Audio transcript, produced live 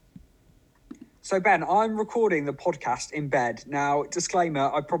So, Ben, I'm recording the podcast in bed. Now,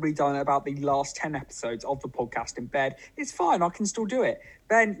 disclaimer, I've probably done about the last 10 episodes of the podcast in bed. It's fine, I can still do it.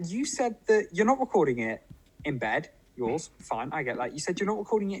 Ben, you said that you're not recording it in bed. Yours, fine, I get that. You said you're not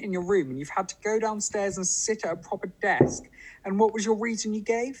recording it in your room and you've had to go downstairs and sit at a proper desk. And what was your reason you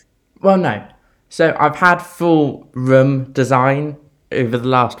gave? Well, no. So I've had full room design over the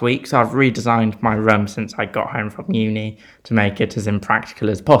last week. So I've redesigned my room since I got home from uni to make it as impractical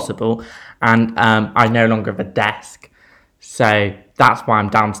as possible. And I no longer have a desk. So that's why I'm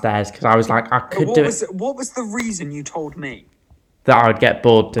downstairs, because I was like, I could do it. What was the reason you told me? That I would get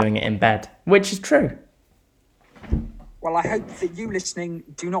bored doing it in bed, which is true. Well, I hope that you listening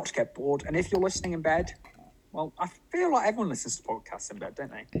do not get bored. And if you're listening in bed, well, I feel like everyone listens to podcasts in bed,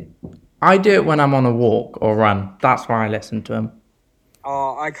 don't they? I do it when I'm on a walk or run. That's why I listen to them.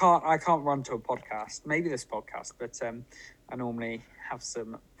 Oh, I can't run to a podcast. Maybe this podcast, but I normally have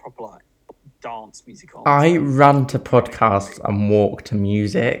some proper like dance music on. I run to podcasts and walk to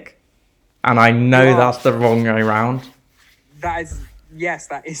music, and I know that's the wrong way around. That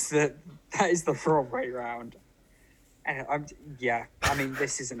is the wrong way around. And I mean,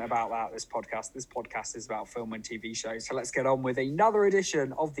 this isn't about that, this podcast. This podcast is about film and TV shows. So let's get on with another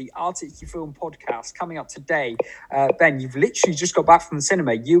edition of the Arctic Film Podcast coming up today. Ben, you've literally just got back from the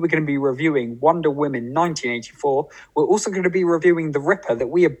cinema. You were going to be reviewing Wonder Woman 1984. We're also going to be reviewing The Ripper that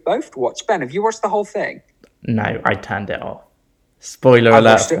we have both watched. Ben, have you watched the whole thing? No, I turned it off. Spoiler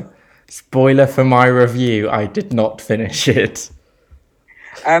alert. Spoiler for my review, I did not finish it.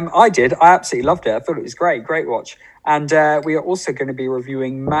 I did. I absolutely loved it. I thought it was great. Great watch. And we are also going to be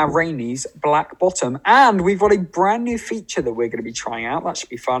reviewing Rainey's Black Bottom. And we've got a brand new feature that we're going to be trying out. That should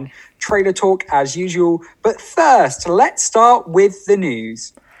be fun. Trailer talk as usual. But first, let's start with the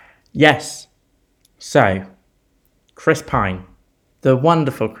news. Yes. So, Chris Pine, the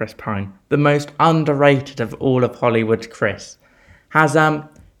wonderful Chris Pine, the most underrated of all of Hollywood's Chris, has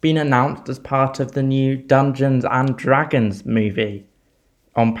been announced as part of the new Dungeons and Dragons movie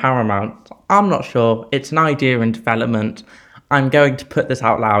on Paramount. I'm not sure. It's an idea in development. I'm going to put this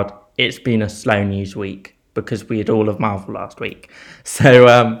out loud. It's been a slow news week because we had all of Marvel last week. So,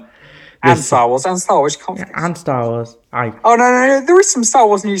 and Star Wars. And Star Wars. Oh, no. There is some Star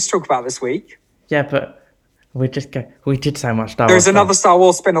Wars news to talk about this week. Yeah, but we did so much Star Wars. There's another Star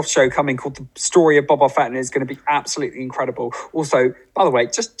Wars spin-off show coming called The Story of Boba Fett, and it's going to be absolutely incredible. Also, by the way,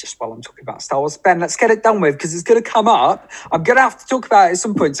 just while I'm talking about Star Wars, Ben, let's get it done with, because it's going to come up. I'm going to have to talk about it at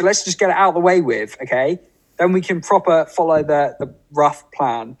some point, so let's just get it out of the way with, okay? Then we can proper follow the rough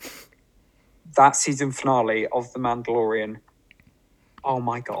plan. That season finale of The Mandalorian. Oh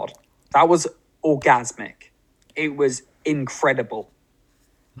my God. That was orgasmic. It was incredible.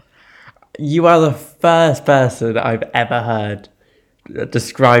 You are the first person I've ever heard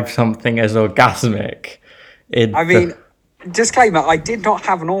describe something as orgasmic. Disclaimer, I did not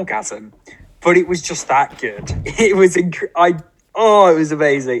have an orgasm, but it was just that good. It was it was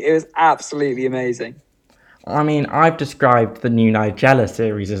amazing. It was absolutely amazing. I mean, I've described the new Nigella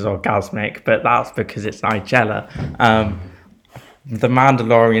series as orgasmic, but that's because it's Nigella. The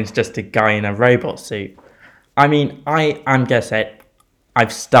Mandalorian's just a guy in a robot suit. I mean, I'm gonna say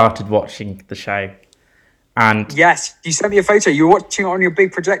I've started watching the show, and yes, you sent me a photo. You were watching it on your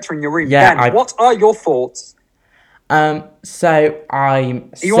big projector in your room. Yeah, Ben, what are your thoughts? So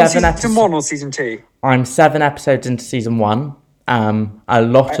I'm. Are you on season 1 or season 2? I'm 7 episodes into season 1. A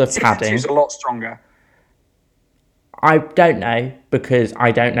lot of padding. Season 2's a lot stronger. I don't know, because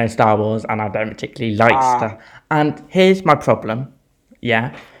I don't know Star Wars and I don't particularly like Star. And here's my problem.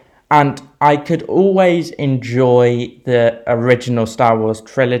 Yeah. And I could always enjoy the original Star Wars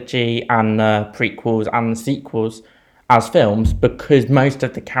trilogy and the prequels and the sequels as films, because most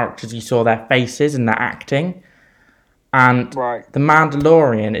of the characters, you saw their faces and their acting. And The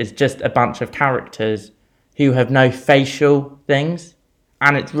Mandalorian is just a bunch of characters who have no facial things.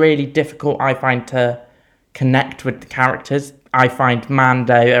 And it's really difficult, I find, to connect with the characters. I find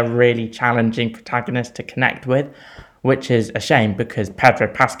Mando a really challenging protagonist to connect with, which is a shame, because Pedro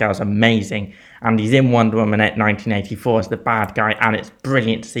Pascal's amazing, and he's in Wonder Woman 1984 as the bad guy, and it's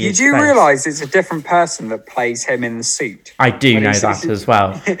brilliant to see his face. You do realise it's a different person that plays him in the suit? I do know that as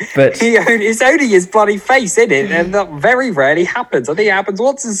well. But it's only his bloody face in it, and that very rarely happens. I think it happens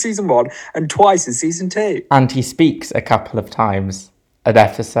once in season 1 and twice in season 2. And he speaks a couple of times an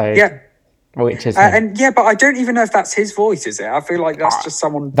episode. Yeah. Which is but I don't even know if that's his voice, is it? I feel like that's just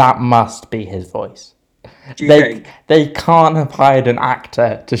someone... That must be his voice. Do you think? They can't have hired an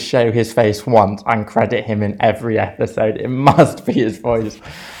actor to show his face once and credit him in every episode. It must be his voice.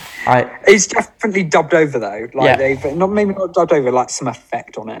 It's definitely dubbed over though. Like Yeah. they've maybe not dubbed over, like some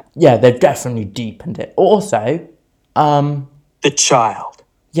effect on it. Yeah, they've definitely deepened it. Also, The child.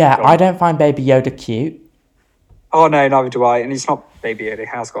 yeah, Go I on. don't find Baby Yoda cute. Oh no, neither do I. And it's not Baby Yoda. He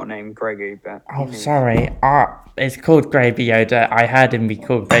has got a name, Greggy, but Oh, sorry. It's called Baby Yoda. I heard him be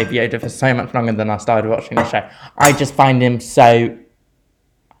called Baby Yoda for so much longer than I started watching the show. I just find him so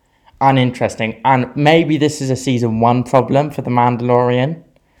uninteresting. And maybe this is a season 1 problem for The Mandalorian.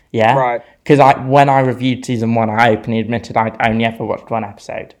 Yeah? Right. Because when I reviewed season 1, I openly admitted I'd only ever watched one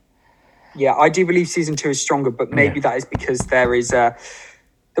episode. Yeah, I do believe season 2 is stronger, but maybe that is because there is a.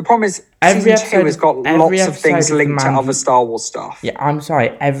 The problem is Every season 2 has got lots of things episode of linked to other Star Wars stuff. Yeah, I'm sorry.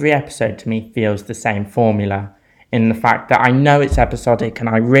 Every episode to me feels the same formula in the fact that I know it's episodic and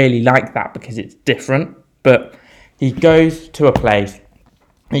I really like that because it's different. But he goes to a place,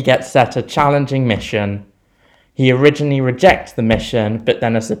 he gets set a challenging mission. He originally rejects the mission, but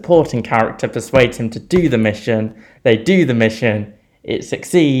then a supporting character persuades him to do the mission. They do the mission. It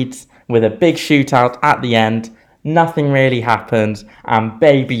succeeds with a big shootout at the end. Nothing really happens, and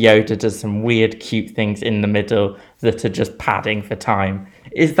Baby Yoda does some weird, cute things in the middle that are just padding for time.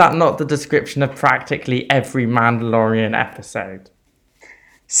 Is that not the description of practically every Mandalorian episode?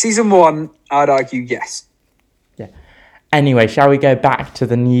 Season 1, I'd argue yes. Yeah. Anyway, shall we go back to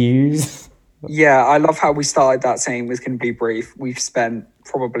the news? Yeah, I love how we started that saying it was going to be brief. We've spent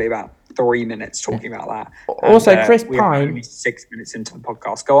probably about 3 minutes talking about that. Also, Chris we are Pine. only 6 minutes into the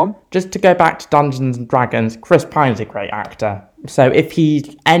podcast. Go on. Just to go back to Dungeons and Dragons, Chris Pine's a great actor. So if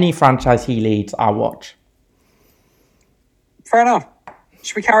he's any franchise he leads, I'll watch. Fair enough.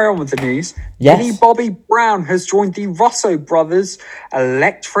 Should we carry on with the news? Yes. Millie Bobby Brown has joined the Russo brothers'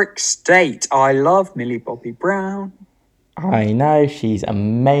 Electric State. I love Millie Bobby Brown. I know, she's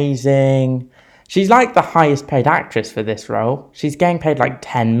amazing. She's like the highest paid actress for this role. She's getting paid like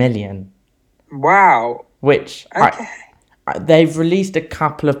 10 million. Wow. Which Okay. they've released a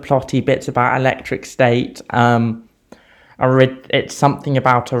couple of plotty bits about Electric State. It's something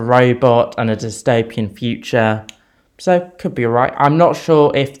about a robot and a dystopian future. So, could be alright. I'm not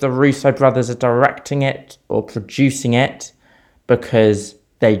sure if the Russo brothers are directing it or producing it, because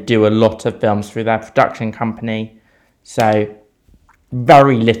they do a lot of films through their production company. So,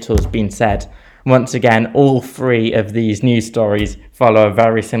 very little's been said. Once again, all 3 of these news stories follow a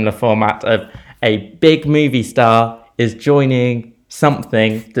very similar format of a big movie star is joining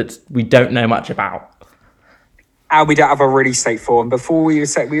something that we don't know much about. And we don't have a release date for. And before we were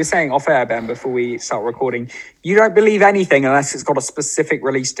saying off air, Ben, before we start recording, you don't believe anything unless it's got a specific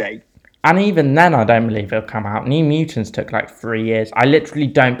release date. And even then, I don't believe it'll come out. New Mutants took like 3 years. I literally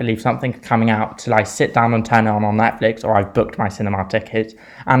don't believe something's coming out till I sit down and turn it on Netflix or I've booked my cinema tickets.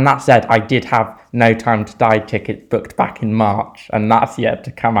 And that said, I did have No Time to Die tickets booked back in March, and that's yet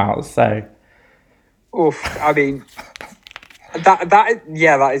to come out. So, Oof, I mean,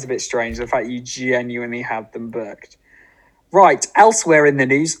 that is a bit strange. The fact you genuinely had them booked. Right, elsewhere in the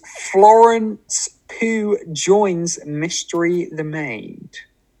news, Florence Pugh joins Mystery the Maid.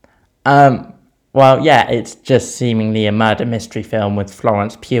 well, yeah, it's just seemingly a murder mystery film with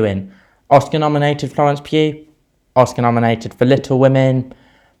Florence Pugh in. Oscar-nominated Florence Pugh, Oscar-nominated for Little Women,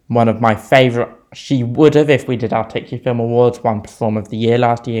 one of my favourite. She would have, if we did our Ticky Film Awards, won Performer of the Year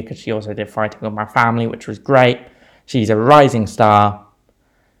last year, because she also did Fighting With My Family, which was great. She's a rising star.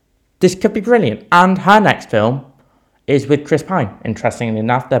 This could be brilliant. And her next film is with Chris Pine, interestingly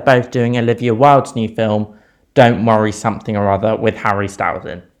enough. They're both doing Olivia Wilde's new film, Don't Worry Something or Other, with Harry Styles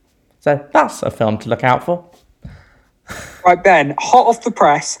in. So that's a film to look out for. Right, Ben, hot off the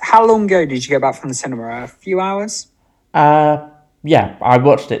press, how long ago did you go back from the cinema? A few hours? Yeah, I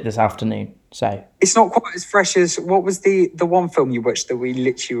watched it this afternoon. So it's not quite as fresh as, what was the one film you watched that we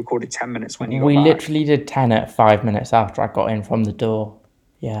literally recorded 10 minutes when you got back? We literally did 10 at 5 minutes after I got in from the door.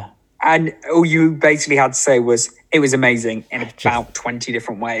 Yeah. And all you basically had to say was, it was amazing in about 20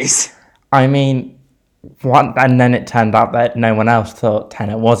 different ways. I mean, and then it turned out that no one else thought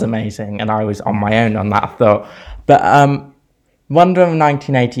Tenet was amazing, and I was on my own on that thought. But Wonder of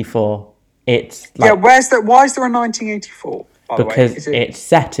 1984, it's like... Yeah, why is there a 1984? Because it's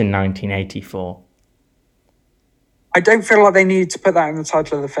set in 1984. I don't feel like they needed to put that in the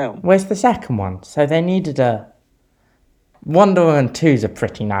title of the film. Where's the second one? So they needed a... Wonder Woman 2's a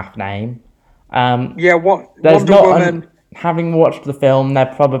pretty naff name. Wonder Woman... Having watched the film, there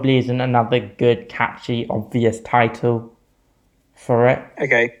probably isn't another good, catchy, obvious title for it.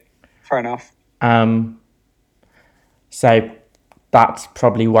 Okay, fair enough. So that's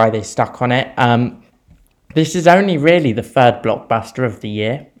probably why they stuck on it. This is only really the third blockbuster of the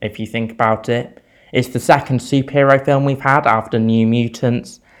year, if you think about it. It's the second superhero film we've had after New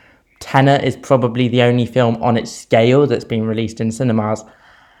Mutants. Tenet is probably the only film on its scale that's been released in cinemas.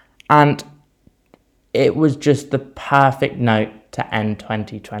 And it was just the perfect note to end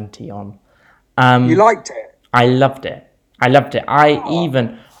 2020 on. You liked it? I loved it. I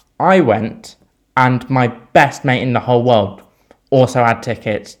went, and my best mate in the whole world also had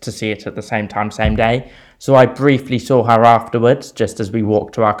tickets to see it at the same time, same day. So I briefly saw her afterwards, just as we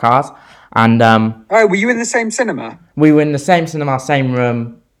walked to our cars. And were you in the same cinema? we were in the same cinema, same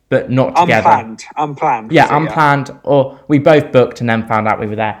room, but not together. Unplanned. Yeah, unplanned. Or we both booked and then found out we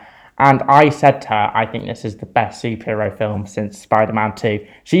were there. And I said to her, I think this is the best superhero film since Spider-Man 2.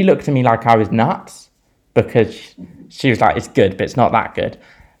 She looked at me like I was nuts because she was like, it's good, but it's not that good.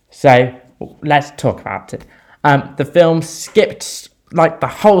 So let's talk about it. The film skipped like the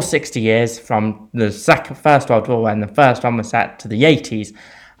whole 60 years from the First World War when the first one was set to the 80s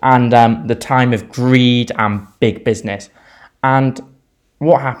and the time of greed and big business. And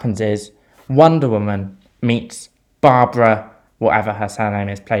what happens is Wonder Woman meets Barbara, whatever her surname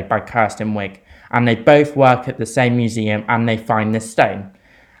is, played by Kirsten Wiig, and they both work at the same museum and they find this stone.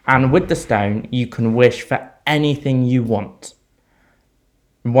 And with the stone, you can wish for anything you want.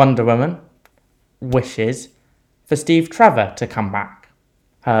 Wonder Woman wishes for Steve Trevor to come back,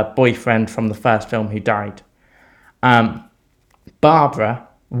 her boyfriend from the first film who died. Barbara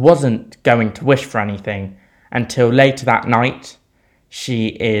wasn't going to wish for anything until later that night. She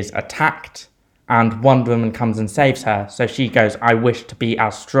is attacked and Wonder Woman comes and saves her. So she goes, I wish to be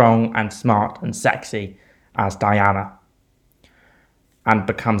as strong and smart and sexy as Diana, and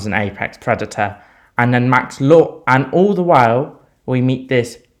becomes an apex predator. And then Max Lord, and all the while we meet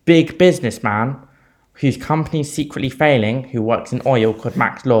this big businessman whose company's secretly failing, who works in oil, called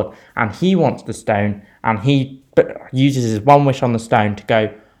Max Lord, and he wants the stone, and he uses his one wish on the stone to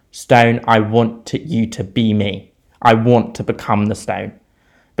go, Stone, I want you to be me. I want to become the stone.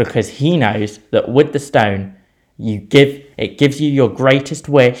 Because he knows that with the stone, it gives you your greatest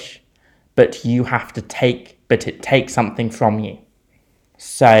wish, but it takes something from you.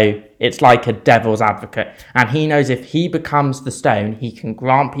 So it's like a devil's advocate. And he knows if he becomes the stone, he can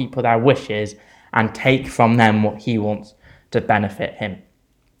grant people their wishes and take from them what he wants to benefit him.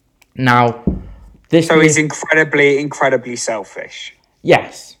 Now, he's incredibly selfish.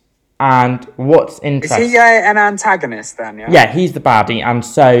 Yes. And what's interesting... Is he an antagonist then, yeah? Yeah, he's the baddie, and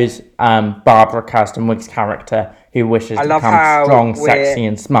so's Barbara Kirsten Wiig's character, who wishes to become strong, sexy,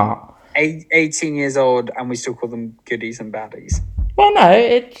 and smart. 18 years old, and we still call them goodies and baddies. Well, no,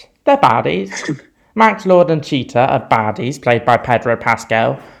 they're baddies. Max Lord and Cheetah are baddies, played by Pedro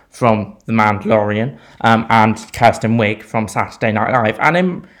Pascal from The Mandalorian, and Kirsten Wiig from Saturday Night Live.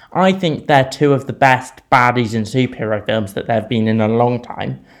 And I think they're two of the best baddies in superhero films that there have been in a long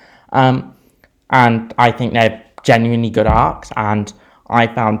time. And I think they're genuinely good arcs, and I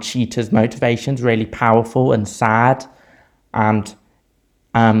found Cheetah's motivations really powerful and sad, and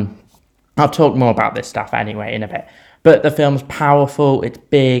I'll talk more about this stuff anyway in a bit. But the film's powerful, it's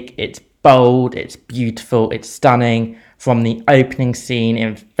big, it's bold, it's beautiful, it's stunning. From the opening scene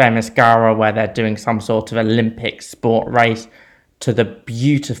in Themyscira where they're doing some sort of Olympic sport race, to the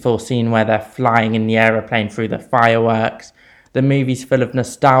beautiful scene where they're flying in the aeroplane through the fireworks. The movie's full of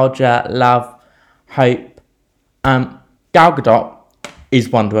nostalgia, love, hope. Gal Gadot is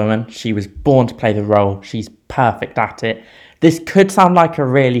Wonder Woman. She was born to play the role. She's perfect at it. This could sound like a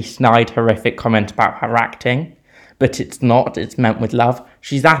really snide, horrific comment about her acting, but it's not. It's meant with love.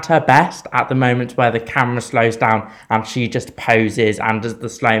 She's at her best at the moment where the camera slows down and she just poses and does the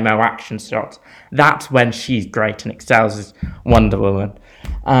slow-mo action shots. That's when she's great and excels as Wonder Woman.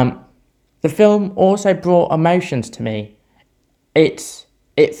 The film also brought emotions to me. It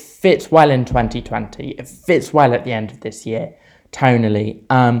fits well in 2020. It fits well at the end of this year, tonally.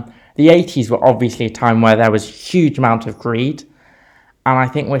 The 80s were obviously a time where there was a huge amount of greed, and I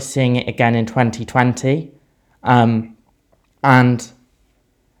think we're seeing it again in 2020. And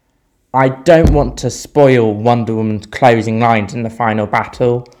I don't want to spoil Wonder Woman's closing lines in the final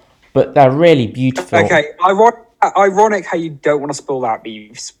battle, but they're really beautiful. Okay, ironic how you don't want to spoil that, but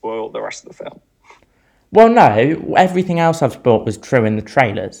you've spoiled the rest of the film. Well, no, everything else I've spoiled was true in the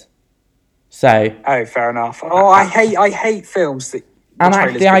trailers. So. Oh, fair enough. Oh, I hate films that. And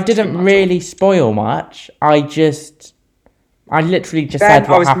actually, I didn't really spoil much. I literally just said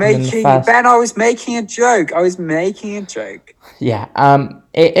what happened in the first. Ben, I was making a joke. Yeah.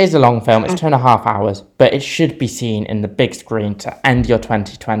 It is a long film. It's 2.5 hours, but it should be seen in the big screen to end your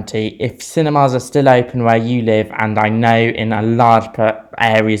 2020. If cinemas are still open where you live, and I know in a large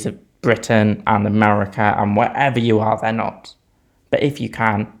areas of Britain and America and wherever you are, they're not. But if you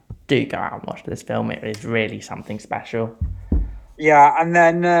can, do go out and watch this film. It is really something special. Yeah, and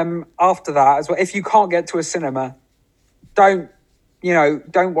then after that as well, if you can't get to a cinema, don't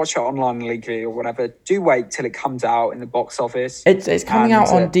watch it online illegally or whatever. Do wait till it comes out in the box office. It's coming out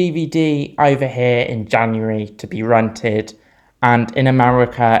on DVD over here in January to be rented, and in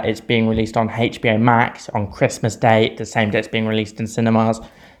America it's being released on HBO Max on Christmas Day, the same day it's being released in cinemas.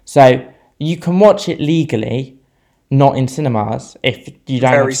 So you can watch it legally, not in cinemas, if you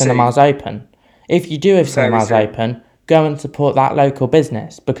don't have cinemas open. If you do have cinemas open, go and support that local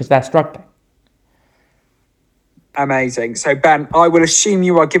business because they're struggling. Amazing. So, Ben, I will assume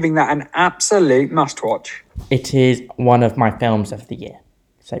you are giving that an absolute must-watch. It is one of my films of the year.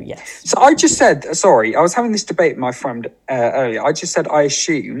 So, yes. So, I just said, sorry, I was having this debate with my friend earlier. I just said, I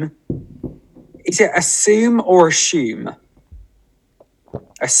assume. Is it assume or assume?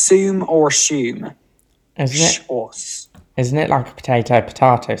 Assume or assume? Isn't it like a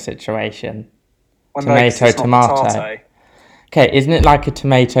potato-potato situation? Tomato-tomato. Okay, isn't it like a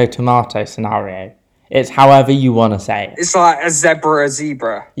tomato-tomato scenario? It's however you want to say it. It's like a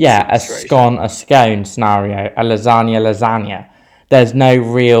zebra. Yeah, a scone scenario. A lasagna. There's no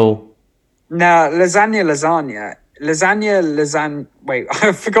real... No, lasagna. Wait,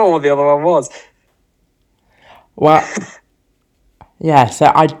 I forgot what the other one was. Well, yeah,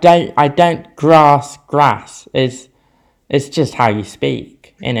 so I don't grass. It's just how you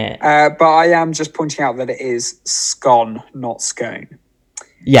speak, innit? But I am just pointing out that it is scone, not scone.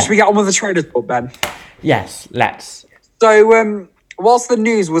 Yeah. Should we get on with the trailer talk, Ben? Yes, let's. So, whilst the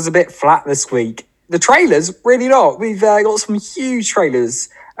news was a bit flat this week, the trailers really not. We've got some huge trailers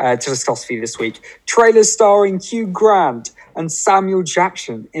to discuss for you this week. Trailers starring Hugh Grant and Samuel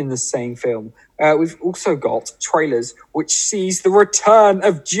Jackson in the same film. We've also got trailers which sees the return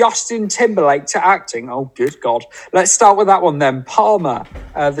of Justin Timberlake to acting. Oh, good God. Let's start with that one then. Palmer.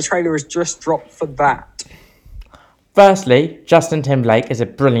 The trailer has just dropped for that. Firstly, Justin Timberlake is a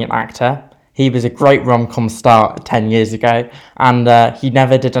brilliant actor. He was a great rom-com star 10 years ago, and he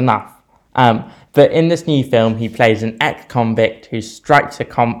never did enough. But in this new film, he plays an ex-convict who strikes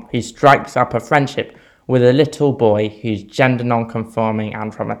up a friendship with a little boy who's gender non-conforming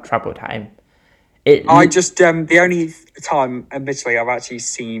and from a troubled home. The only time, admittedly, I've actually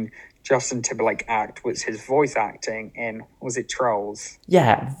seen Justin Timberlake act was his voice acting in, was it Trolls?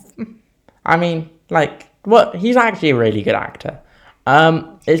 Yeah. I mean, he's actually a really good actor.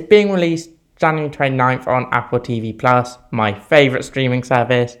 It's being released January 29th on Apple TV+, my favourite streaming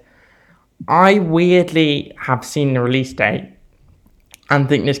service. I weirdly have seen the release date and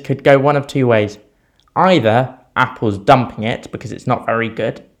think this could go one of two ways. Either Apple's dumping it because it's not very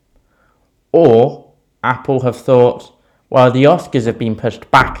good, or Apple have thought, well, the Oscars have been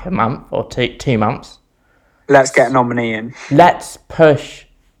pushed back a month or 2 months. Let's get a nominee in. Let's push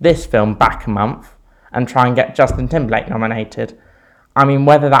this film back a month and try and get Justin Timberlake nominated. I mean,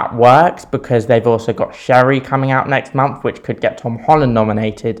 whether that works, because they've also got Sherry coming out next month, which could get Tom Holland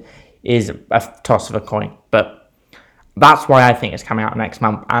nominated, is a toss of a coin. But that's why I think it's coming out next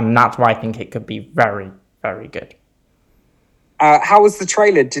month, and that's why I think it could be very, very good. How was the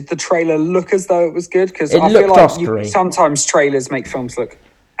trailer? Did the trailer look as though it was good? Because I feel like sometimes trailers make films look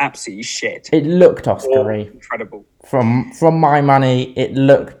absolutely shit. It looked Oscar-y. Incredible. From my money, it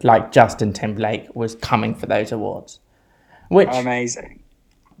looked like Justin Timberlake was coming for those awards. Which amazing.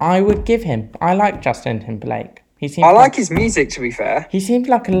 I would give him. I like Justin Timberlake. I like his music, to be fair. He seems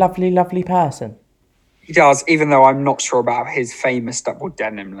like a lovely, lovely person. He does, even though I'm not sure about his famous double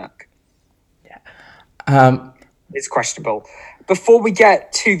denim look. Yeah. It's questionable. Before we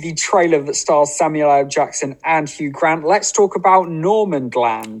get to the trailer that stars Samuel L. Jackson and Hugh Grant, let's talk about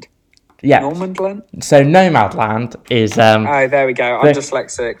Nomadland. Yeah. Nomadland? So Nomadland is... oh, there we go. I'm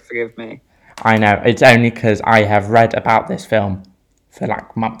dyslexic. Forgive me. I know. It's only because I have read about this film for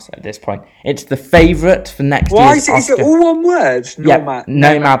months at this point. It's the favourite for next year's Oscar. Is it all one word?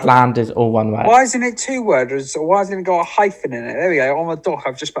 Nomadland is all one word. Why isn't it 2 words? Or why hasn't it got a hyphen in it? There we go. On the doc,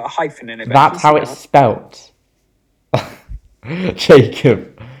 I've just put a hyphen in it. That's how it's spelt.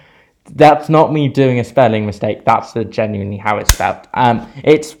 Jacob. That's not me doing a spelling mistake. That's genuinely how it's spelled.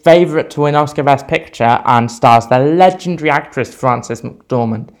 It's favourite to win Oscar Best Picture and stars the legendary actress Frances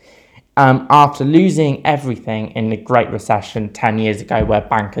McDormand. After losing everything in the Great Recession 10 years ago where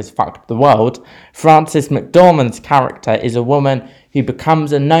bankers fucked the world, Frances McDormand's character is a woman who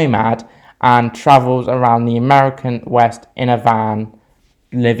becomes a nomad and travels around the American West in a van,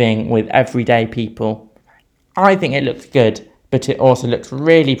 living with everyday people. I think it looks good, but it also looks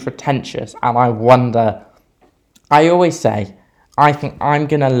really pretentious, and I always say, I think I'm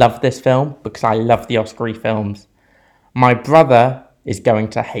going to love this film because I love the Oscar-y films. My brother is going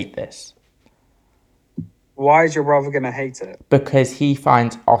to hate this. Why is your brother going to hate it? Because he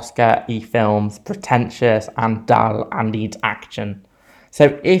finds Oscar-y films pretentious and dull and needs action.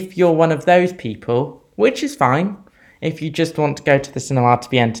 So if you're one of those people, which is fine, if you just want to go to the cinema to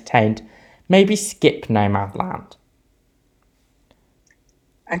be entertained, maybe skip Nomadland.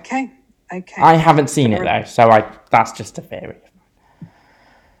 Okay. I haven't seen it though, so that's just a theory.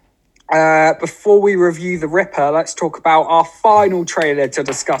 Before we review The Ripper, let's talk about our final trailer to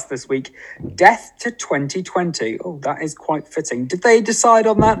discuss this week, Death to 2020. Oh, that is quite fitting. Did they decide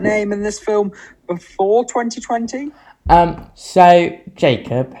on that name in this film before 2020? So,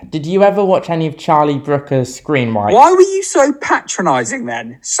 Jacob, did you ever watch any of Charlie Brooker's screenwrites? Why were you so patronising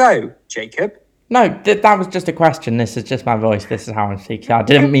then? So, Jacob? No, that was just a question. This is just my voice. This is how I'm speaking. I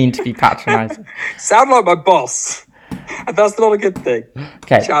didn't mean to be patronising. Sound like my boss. That's not a good thing.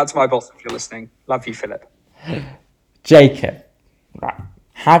 Okay. Shout out to my boss if you're listening. Love you, Philip. Jacob, right.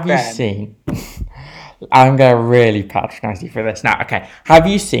 Have you Ben. seen... I'm going to really patronise you for this now. Okay. Have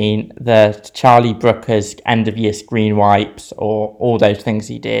you seen the Charlie Brooker's end-of-year screen wipes or all those things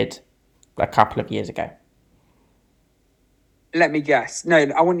he did a couple of years ago? Let me guess. No,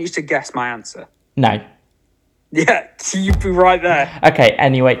 I want you to guess my answer. No. Yeah, you'd be right there. Okay,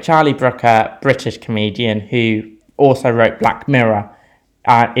 anyway, Charlie Brooker, British comedian who also wrote Black Mirror,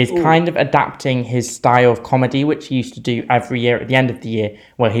 is kind of adapting his style of comedy, which he used to do every year at the end of the year,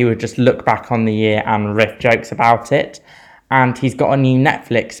 where he would just look back on the year and riff jokes about it. And he's got a new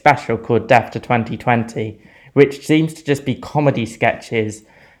Netflix special called Death to 2020, which seems to just be comedy sketches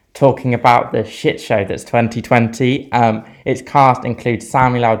talking about the shit show that's 2020. Its cast includes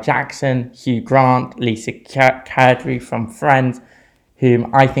Samuel L. Jackson, Hugh Grant, Lisa Kudrow from Friends,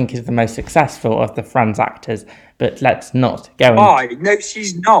 whom I think is the most successful of the Friends actors. But let's not go into... Why? No,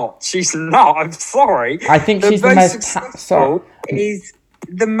 she's not. She's not. I'm sorry. I think she's the most successful.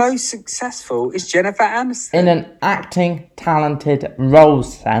 The most successful is Jennifer Aniston. In an acting, talented role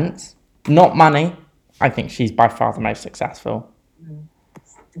sense, not money, I think she's by far the most successful.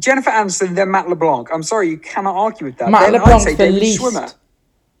 Jennifer Aniston, then Matt LeBlanc. I'm sorry, you cannot argue with that. Matt then LeBlanc's I'd say the David least.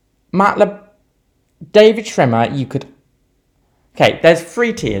 Schwimmer. David Schwimmer, you could... Okay, there's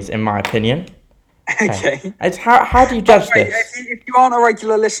 3 tiers in my opinion. Okay. It's how do you judge this? If you aren't a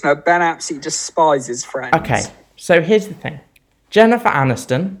regular listener, Ben absolutely despises Friends. Okay, so here's the thing. Jennifer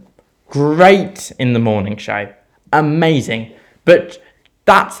Aniston, great in the morning show. Amazing. But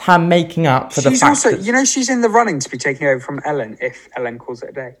that's her making up for the fact also, that... she's in the running to be taking over from Ellen, if Ellen calls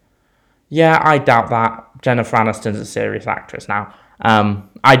it a day. Yeah, I doubt that. Jennifer Aniston's a serious actress now.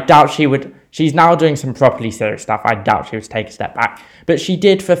 I doubt she would... She's now doing some properly serious stuff. I doubt she would take a step back. But she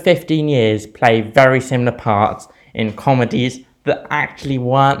did for 15 years play very similar parts in comedies that actually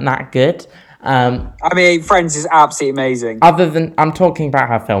weren't that good. Friends is absolutely amazing. Other than... I'm talking about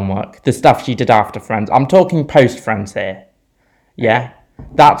her film work. The stuff she did after Friends. I'm talking post-Friends here. Yeah?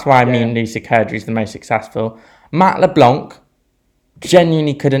 That's why I mean Lisa Kudrow's the most successful. Matt LeBlanc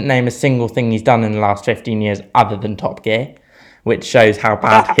genuinely couldn't name a single thing he's done in the last 15 years other than Top Gear, which shows how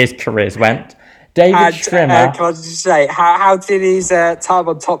bad his careers went. David Schwimmer... can I just say, how did his time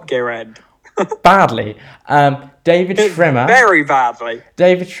on Top Gear end? Badly. David Schwimmer... Very badly.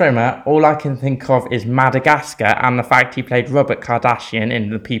 David Schwimmer, all I can think of is Madagascar and the fact he played Robert Kardashian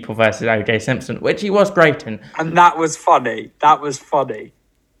in The People vs. O.J. Simpson, which he was great in. And that was funny.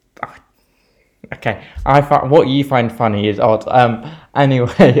 Okay, what you find funny is odd.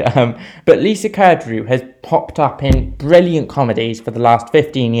 But Lisa Kudrow has popped up in brilliant comedies for the last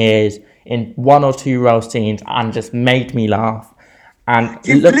 15 years in 1 or 2 role scenes and just made me laugh. And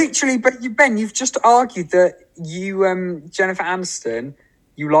Ben, you've just argued that Jennifer Aniston,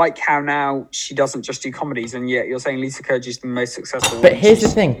 you like how now she doesn't just do comedies, and yet you're saying Lisa Kudrow's the most successful. But here's the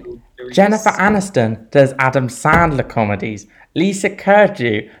thing. Jennifer Aniston does Adam Sandler comedies. Lisa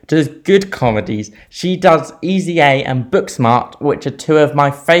Kudrow does good comedies. She does Easy A and Booksmart, which are 2 of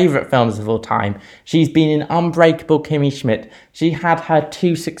my favourite films of all time. She's been in Unbreakable Kimmy Schmidt. She had her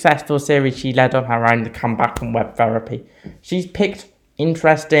 2 successful series she led on her own, The Comeback and Web Therapy. She's picked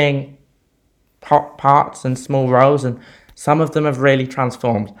interesting parts and small roles, and some of them have really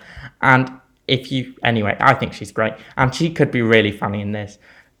transformed. And I think she's great. And she could be really funny in this.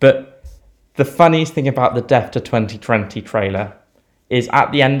 But the funniest thing about the Death to 2020 trailer is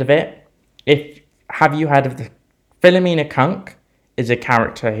at the end of it, have you heard of the Philomena Kunk is a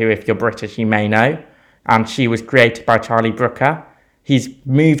character who, if you're British, you may know, and she was created by Charlie Brooker. He's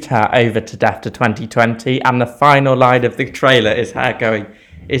moved her over to Death to 2020, and the final line of the trailer is her going,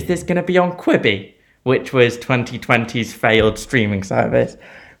 "Is this going to be on Quibi?" Which was 2020's failed streaming service,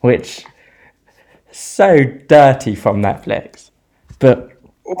 which so dirty from Netflix. But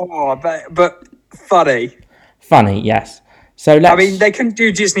funny. funny, yes. So let's... I mean, they couldn't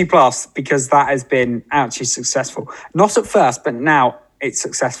do Disney Plus because that has been actually successful. Not at first, but now it's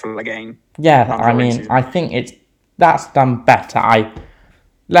successful again. Yeah, I mean, I think that's done better.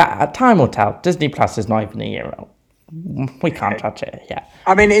 Time will tell. Disney Plus is not even a year old. We can't touch it yet.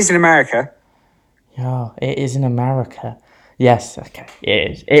 I mean, it is in America. Yeah, it is in America. Yes, okay,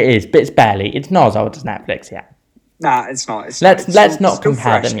 it is, but it's barely. It's not as old as Netflix yet. Nah, it's not. Let's not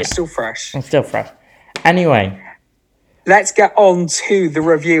compare them yet. It's still fresh. It's still fresh. Anyway, let's get on to the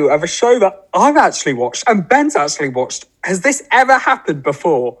review of a show that I've actually watched and Ben's actually watched. Has this ever happened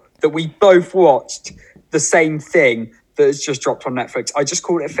before that we both watched the same thing that has just dropped on Netflix? I just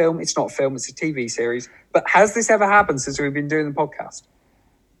called it a film. It's not a film. It's a TV series. But has this ever happened since we've been doing the podcast?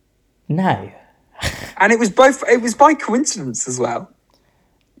 No. And it was by coincidence as well.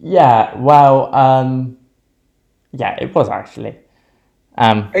 Yeah, well, yeah, it was actually.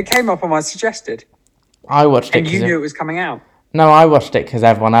 It came up on my suggested. I watched it. And you knew it was coming out. No, I watched it because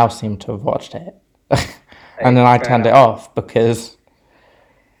everyone else seemed to have watched it. And then I turned it off because...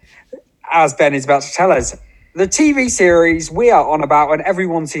 As Ben is about to tell us, the TV series we are on about and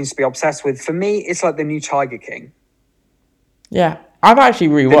everyone seems to be obsessed with, for me, it's like the new Tiger King. Yeah, I've actually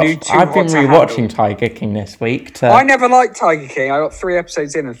rewatched. I've been rewatching Tiger King this week. I never liked Tiger King. I got 3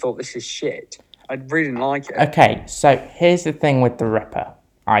 episodes in and thought this is shit. I really didn't like it. Okay, so here's the thing with the Ripper.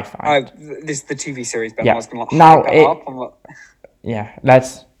 I find this is the TV series. Ben, yeah. I was going to hype it up. Yeah,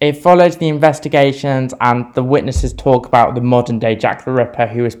 it follows the investigations and the witnesses talk about the modern day Jack the Ripper,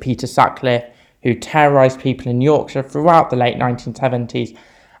 who was Peter Sutcliffe, who terrorised people in Yorkshire throughout the late 1970s,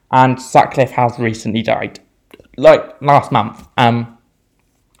 and Sutcliffe has recently died, like last month.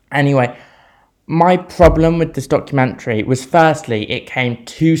 Anyway, my problem with this documentary was, firstly, it came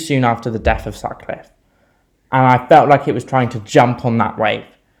too soon after the death of Sutcliffe, and I felt like it was trying to jump on that wave.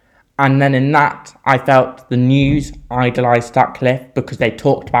 And then in that, I felt the news idolised Sutcliffe because they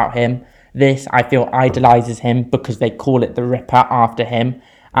talked about him. This, I feel, idolises him because they call it the Ripper after him.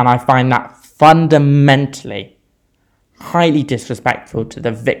 And I find that fundamentally highly disrespectful to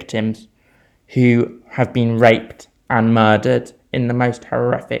the victims who have been raped and murdered in the most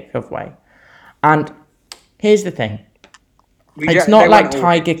horrific of ways. And here's the thing. It's not like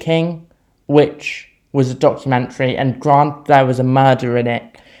Tiger King, which was a documentary, and grant there was a murder in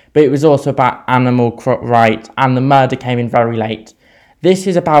it, but it was also about animal rights, and the murder came in very late. This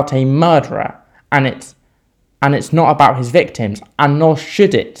is about a murderer, and it's not about his victims, and nor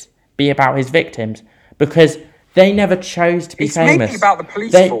should it be about his victims, because they never chose to be famous. It's maybe about the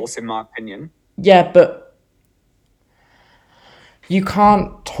police force, in my opinion. Yeah, but you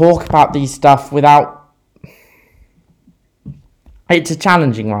can't talk about these stuff without... It's a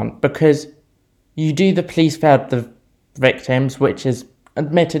challenging one, because you do the police failed the victims, which is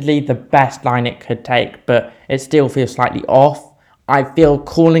admittedly the best line it could take, but it still feels slightly off. I feel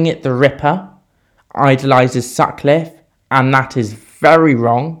calling it the Ripper idolises Sutcliffe, and that is very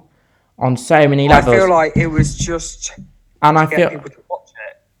wrong on so many levels. I feel like it was just to get people to watch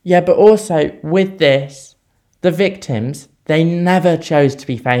it. Yeah, but also with this, the victims, they never chose to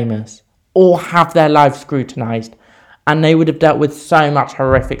be famous or have their lives scrutinised, and they would have dealt with so much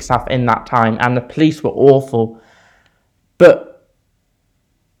horrific stuff in that time, and the police were awful. But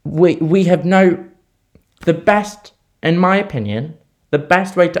we have the best, in my opinion, the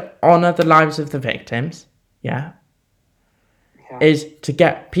best way to honour the lives of the victims, is to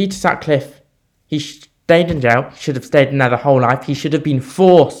get Peter Sutcliffe. He stayed in jail, should have stayed in there the whole life. He should have been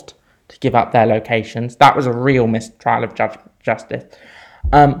forced to give up their locations. That was a real mistrial of justice.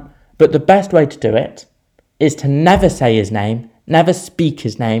 But the best way to do it is to never say his name, never speak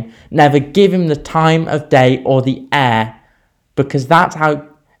his name, never give him the time of day or the air, because that's how...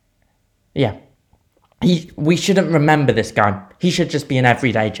 Yeah. We shouldn't remember this guy. He should just be an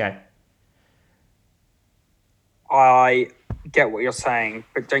everyday Joe. I get what you're saying,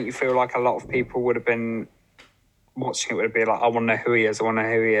 but don't you feel like a lot of people would have been watching it would be like, I want to know who he is, I want to know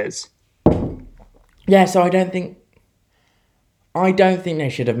who he is? Yeah, so I don't think they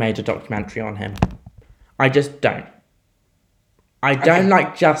should have made a documentary on him. I just don't. I don't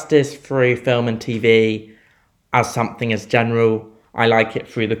like justice through film and TV as something as general. I like it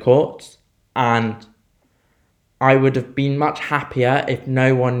through the courts, and I would have been much happier if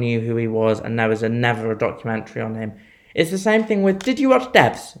no one knew who he was and there was never a documentary on him. It's the same thing with... Did you watch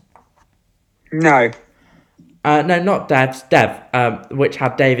Devs? No. No, not Devs. Dev, which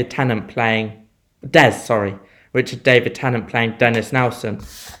had David Tennant playing... Des, sorry. Which had David Tennant playing Dennis Nelson.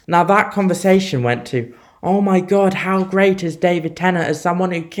 Now, that conversation went to, oh my God, how great is David Tennant as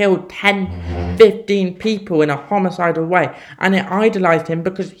someone who killed 10, 15 people in a homicidal way. And it idolised him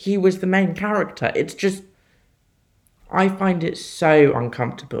because he was the main character. It's just... I find it so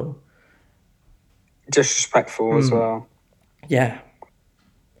uncomfortable. Disrespectful as well. Yeah.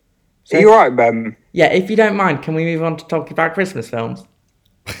 So, are you alright, Ben? Yeah, if you don't mind, can we move on to talking about Christmas films?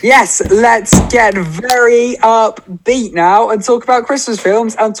 Yes, let's get very upbeat now and talk about Christmas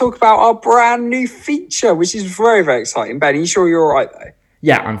films and talk about our brand new feature, which is very, very exciting. Ben, are you sure you're alright though?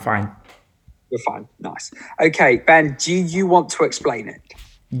 Yeah, I'm fine. You're fine. Nice. Okay, Ben, do you want to explain it?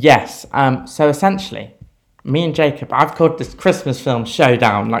 Yes, so essentially, me and Jacob, I've called this Christmas film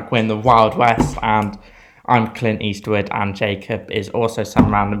Showdown, like we're in the Wild West, and I'm Clint Eastwood, and Jacob is also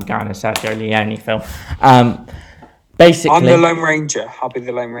some random guy in a Sergio Leone film. Basically, I'm the Lone Ranger. I'll be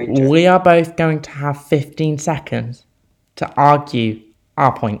the Lone Ranger. We are both going to have 15 seconds to argue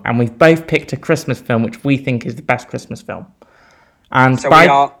our point, and we've both picked a Christmas film which we think is the best Christmas film. And so we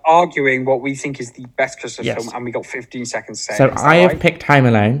are arguing what we think is the best Christmas film, and we got 15 seconds to say. So I have picked Home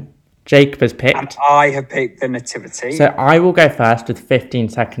Alone. Jacob has picked. And I have picked The Nativity. So I will go first with 15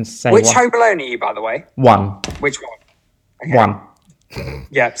 seconds to say. Which Home Alone are you, by the way? One. Which one? Okay. One.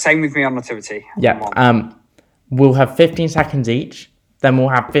 Yeah, same with me on Nativity. Yeah. We'll have 15 seconds each. Then we'll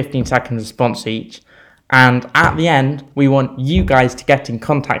have 15 seconds response each. And at the end, we want you guys to get in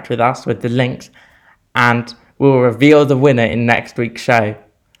contact with us with the links. And we'll reveal the winner in next week's show.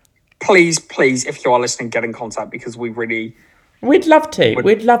 Please, if you are listening, get in contact because we really... We'd love to.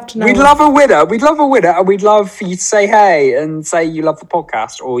 We'd love to know. We'd love a winner. We'd love a winner. And we'd love for you to say hey and say you love the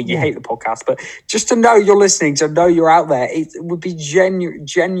podcast or you hate the podcast. But just to know you're listening, to know you're out there, it would be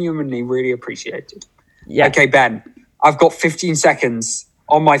genuinely really appreciated. Yeah. Okay, Ben, I've got 15 seconds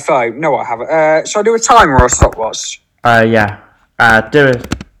on my phone. No, I haven't. Should I do a timer or a stopwatch? Yeah. Do a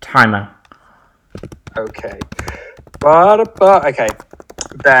timer. Okay. Okay.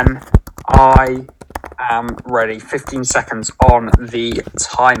 Ben, I am ready. 15 seconds on the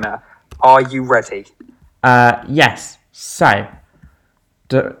timer. Are you ready? Yes. So,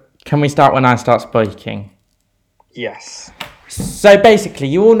 can we start when I start speaking? Yes. So basically,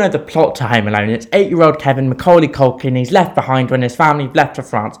 you all know the plot to Home Alone. It's 8-year-old Kevin, Macaulay Culkin. He's left behind when his family left for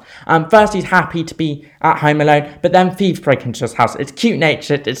France. First, he's happy to be at Home Alone, but then thieves break into his house. It's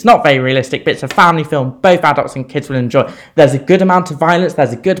cute-natured. It's not very realistic, but it's a family film. Both adults and kids will enjoy. There's a good amount of violence.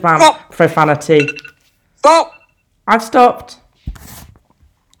 There's a good amount of profanity. Stop! I've stopped.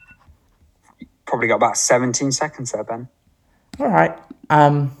 Probably got about 17 seconds there, Ben. All right.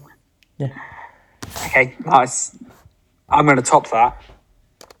 Yeah. Okay, nice. I'm going to top that.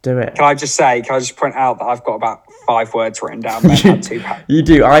 Do it. Can I just point out that I've got about 5 words written down. Ben had 2 You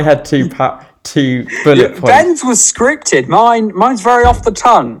do. I had two bullet points. Ben's was scripted. Mine's very off the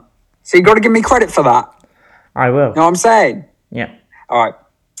tongue. So you got to give me credit for that. I will. You know what I'm saying? Yeah. All right.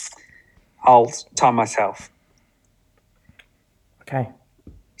 I'll time myself. Okay.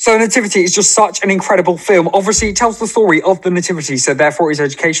 So Nativity is just such an incredible film. Obviously, it tells the story of the Nativity, so therefore it's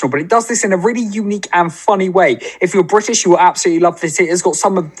educational, but it does this in a really unique and funny way. If you're British, you will absolutely love this. It has got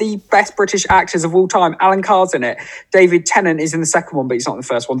some of the best British actors of all time. Alan Carr's in it. David Tennant is in the second one, but he's not in the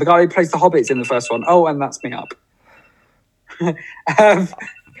first one. The guy who plays the Hobbit is in the first one. Oh, and that's me up.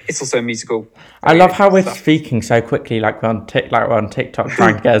 It's also a musical. I love how we're speaking so quickly, like we're on TikTok,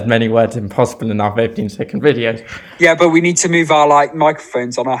 trying to get as many words as possible in our 15-second videos. Yeah, but we need to move our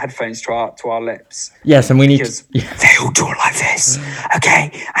microphones on our headphones to our lips. Yes, and we need to. They all talk like this,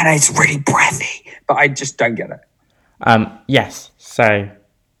 okay? And it's really breathy, but I just don't get it. Yes. So.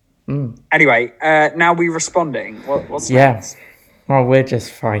 Anyway, now we're responding. What's next? Yes. Well, we're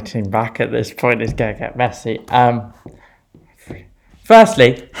just fighting back at this point. It's gonna get messy.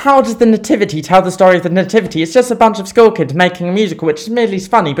 Firstly, how does the Nativity tell the story of the Nativity? It's just a bunch of school kids making a musical, which is merely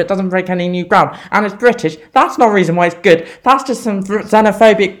funny but doesn't break any new ground. And it's British. That's not a reason why it's good. That's just some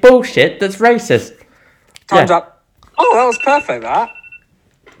xenophobic bullshit that's racist. Time's up. Oh, that was perfect, that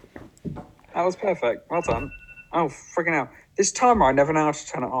was perfect. Well done. Oh, freaking hell. This timer, I never know how to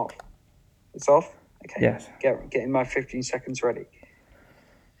turn it off. It's off? Okay. Yes. Getting my 15 seconds ready.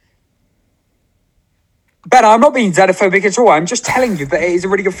 Ben, I'm not being xenophobic at all. I'm just telling you that it is a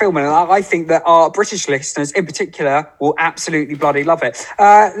really good film, and I think that our British listeners in particular will absolutely bloody love it.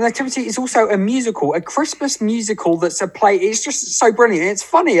 Nativity is also a musical, a Christmas musical that's a play. It's just so brilliant. It's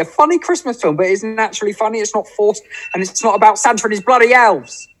funny, a funny Christmas film, but it's naturally funny. It's not forced, and it's not about Santa and his bloody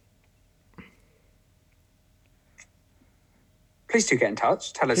elves. Please do get in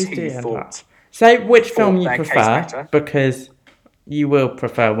touch. Tell us who you thought. Say which film you prefer, because you will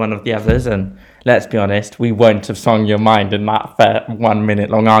prefer one of the others, and let's be honest, we won't have sung your mind in that 1 minute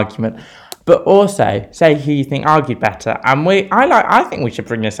long argument. But also say who you think argued better, and I think we should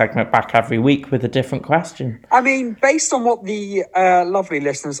bring this segment back every week with a different question. I mean, based on what the lovely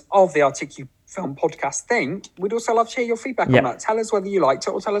listeners of the Articulate Film Podcast think, we'd also love to hear your feedback Yeah. on that. Tell us whether you liked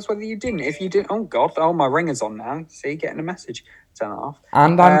it or tell us whether you didn't. If you didn't, oh God, my ringer's on now. See, getting a message. Turn it off.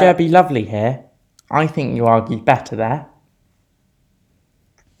 And I'm going to be lovely here. I think you argued better there.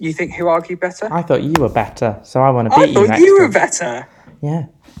 You think who argued better? I thought you were better, so I want to beat you I next thought you were time. better. Yeah.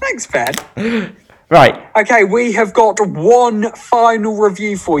 Thanks, Ben. Right. Okay, we have got one final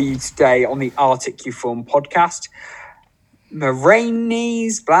review for you today on the Arctic You Film Podcast.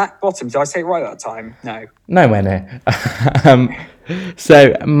 Rainey's Black Bottoms. Did I say it right that time? No. Nowhere near.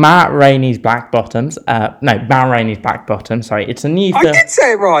 So, Matt Rainey's Black Bottoms. Matt Rainey's Black Bottoms. Sorry, it's a new film. I did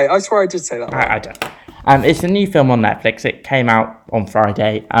say it right. I swear I did say that right. I don't. It's a new film on Netflix. It came out on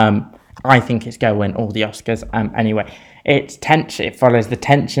Friday. I think it's going to win all the Oscars. Anyway, it's tension. It follows the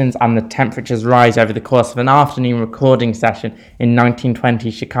tensions and the temperatures rise over the course of an afternoon recording session in 1920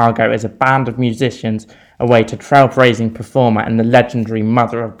 Chicago as a band of musicians await a trailblazing performer and the legendary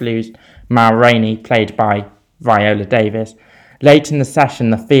mother of blues, Ma Rainey, played by Viola Davis. Late in the session,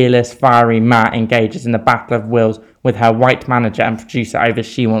 the fearless, fiery Ma engages in a battle of wills with her white manager and producer over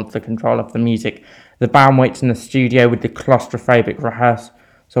she wants the control of the music. The band waits in the studio with the claustrophobic rehearsal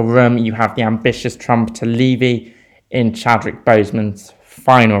room. You have the ambitious trumpeter Levy in Chadwick Boseman's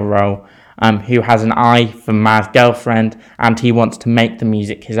final role, who has an eye for Ma's girlfriend, and he wants to make the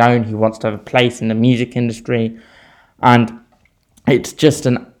music his own. He wants to have a place in the music industry. And it's just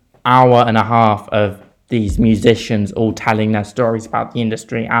an hour and a half of these musicians all telling their stories about the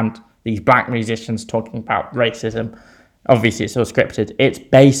industry and these black musicians talking about racism. Obviously, it's all scripted. It's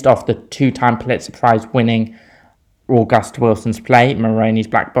based off the two-time Pulitzer Prize winning August Wilson's play, Ma Rainey's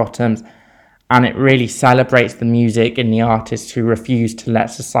Black Bottoms, and it really celebrates the music and the artists who refuse to let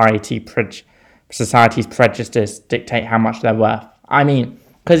society's prejudice dictate how much they're worth. I mean,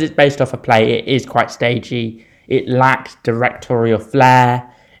 because it's based off a play, it is quite stagey. It lacks directorial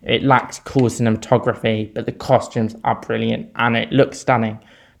flair. It lacks cool cinematography, but the costumes are brilliant and it looks stunning.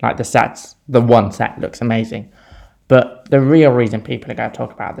 Like the one set looks amazing. But the real reason people are going to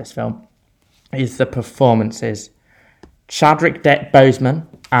talk about this film is the performances. Chadwick Boseman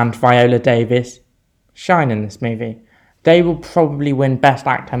and Viola Davis shine in this movie. They will probably win Best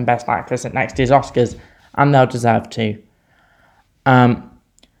Actor and Best Actress at next year's Oscars, and they'll deserve to.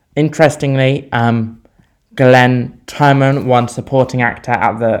 Interestingly, Glenn Turman won Supporting Actor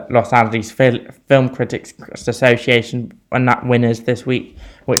at the Los Angeles Film Critics Association and that winners this week,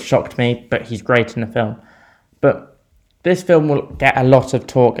 which shocked me, but he's great in the film. But this film will get a lot of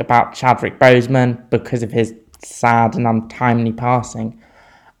talk about Chadwick Boseman because of his sad and untimely passing.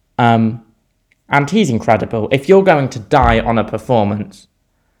 And he's incredible. If you're going to die on a performance,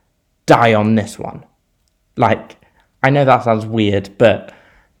 die on this one. Like, I know that sounds weird, but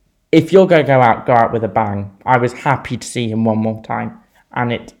if you're going to go out with a bang. I was happy to see him one more time,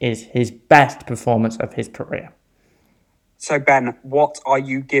 and it is his best performance of his career. So, Ben, what are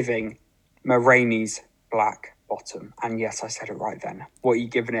you giving Ma Rainey's Black Bottom? And yes, I said it right then. What are you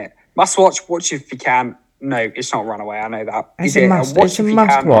giving it? Must watch, watch if you can. No, it's not Runaway, I know that. It's a must watch.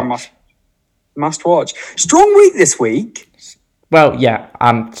 Must watch. Strong week this week. Well, yeah,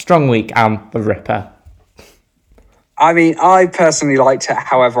 strong week and The Ripper. I mean, I personally liked it.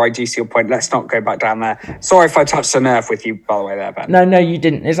 However, I do see your point. Let's not go back down there. Sorry if I touched a nerve with you, by the way, there, Ben. No, you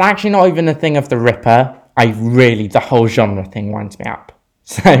didn't. It's actually not even a thing of The Ripper. The whole genre thing winds me up.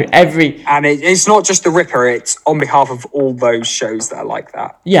 So And it's not just The Ripper, it's on behalf of all those shows that are like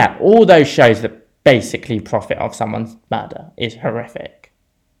that. Yeah, all those shows that basically profit off someone's murder is horrific.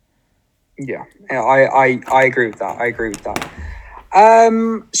 Yeah, I agree with that.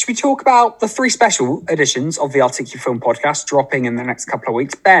 Should we talk about the 3 special editions of the Arctic You Film Podcast dropping in the next couple of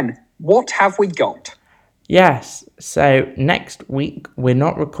weeks? Ben, what have we got? Yes, so next week we're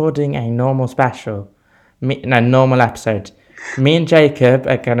not recording a normal normal episode. Me and Jacob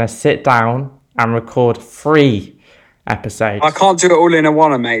are going to sit down and record 3 episodes. I can't do it all in a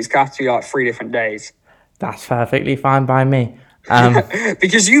one, mate. It's going to have to be like 3 different days. That's perfectly fine by me.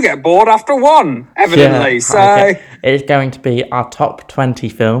 Because you get bored after one, evidently. Okay. It's going to be our top 20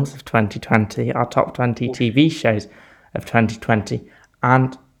 films of 2020, our top 20 TV shows of 2020,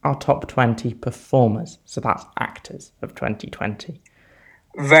 and our top 20 performers. So that's actors of 2020.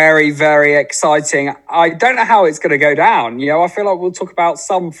 Very, very exciting. I don't know how it's going to go down. You know, I feel like we'll talk about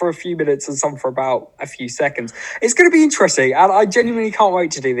some for a few minutes and some for about a few seconds. It's going to be interesting, and I genuinely can't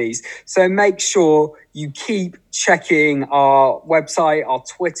wait to do these. So make sure you keep checking our website, our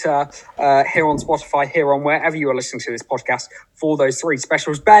Twitter, here on Spotify, here on wherever you are listening to this podcast for those 3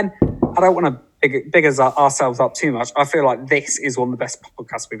 specials. Ben, I don't want to big ourselves up too much. I feel like this is one of the best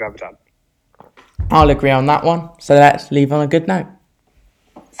podcasts we've ever done. I'll agree on that one. So let's leave on a good note.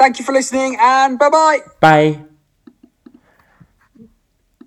 Thank you for listening, and bye-bye. Bye.